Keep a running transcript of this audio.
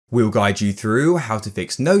We'll guide you through how to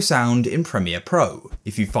fix no sound in Premiere Pro.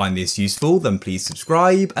 If you find this useful, then please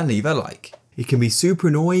subscribe and leave a like. It can be super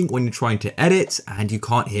annoying when you're trying to edit and you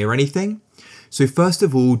can't hear anything. So first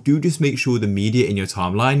of all, do just make sure the media in your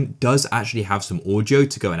timeline does actually have some audio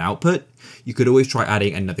to go and output. You could always try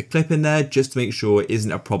adding another clip in there just to make sure it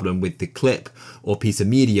isn't a problem with the clip or piece of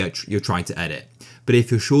media you're trying to edit. But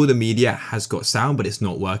if you're sure the media has got sound but it's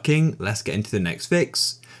not working, let's get into the next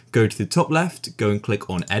fix. Go to the top left, go and click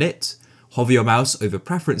on Edit, hover your mouse over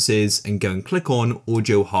Preferences and go and click on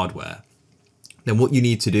Audio Hardware. Then what you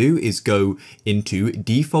need to do is go into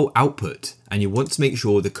Default Output and you want to make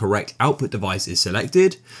sure the correct output device is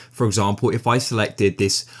selected. For example, if I selected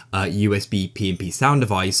this USB PNP sound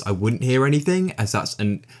device, I wouldn't hear anything as that's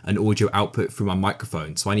an audio output through my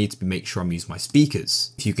microphone. So I need to make sure I'm using my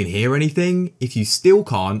speakers. If you can hear anything, if you still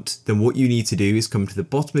can't, then what you need to do is come to the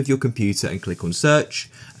bottom of your computer and click on Search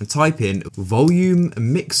and type in Volume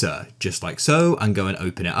Mixer, just like so, and go and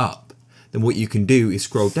open it up. Then what you can do is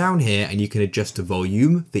scroll down here and you can adjust the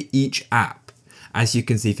volume for each app. As you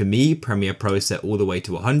can see for me, Premiere Pro is set all the way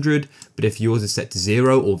to 100, but if yours is set to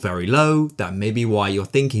 0 or very low, that may be why you're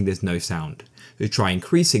thinking there's no sound. So try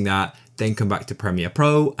increasing that, then come back to Premiere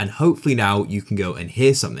Pro, and hopefully now you can go and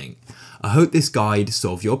hear something. I hope this guide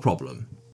solved your problem.